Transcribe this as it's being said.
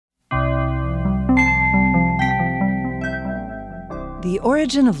The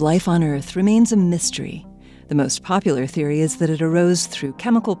origin of life on Earth remains a mystery. The most popular theory is that it arose through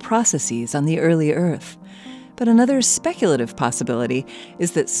chemical processes on the early Earth. But another speculative possibility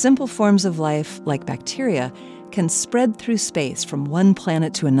is that simple forms of life, like bacteria, can spread through space from one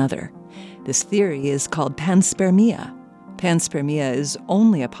planet to another. This theory is called panspermia. Panspermia is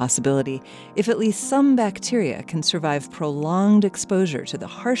only a possibility if at least some bacteria can survive prolonged exposure to the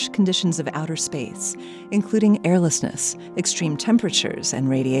harsh conditions of outer space, including airlessness, extreme temperatures, and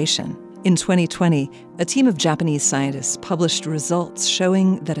radiation. In 2020, a team of Japanese scientists published results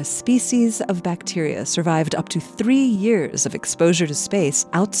showing that a species of bacteria survived up to 3 years of exposure to space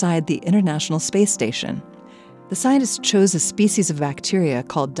outside the International Space Station. The scientists chose a species of bacteria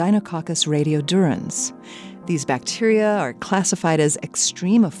called Deinococcus radiodurans. These bacteria are classified as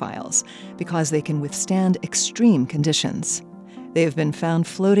extremophiles because they can withstand extreme conditions. They have been found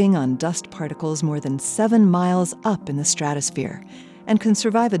floating on dust particles more than 7 miles up in the stratosphere and can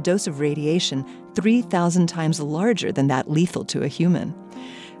survive a dose of radiation 3,000 times larger than that lethal to a human.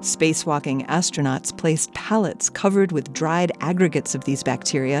 Spacewalking astronauts placed pallets covered with dried aggregates of these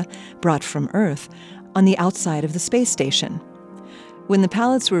bacteria, brought from Earth, on the outside of the space station. When the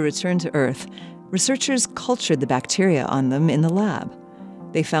pallets were returned to Earth, researchers cultured the bacteria on them in the lab.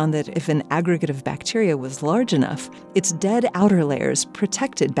 They found that if an aggregate of bacteria was large enough, its dead outer layers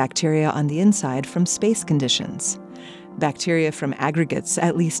protected bacteria on the inside from space conditions. Bacteria from aggregates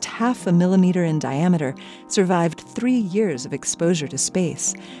at least 0.5 millimeter in diameter survived 3 years of exposure to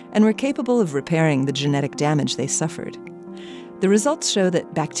space and were capable of repairing the genetic damage they suffered. The results show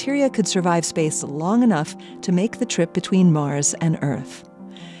that bacteria could survive space long enough to make the trip between Mars and Earth.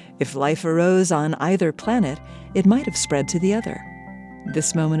 If life arose on either planet, it might have spread to the other.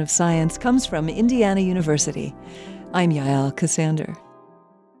 This moment of science comes from Indiana University. I'm Yael Cassander.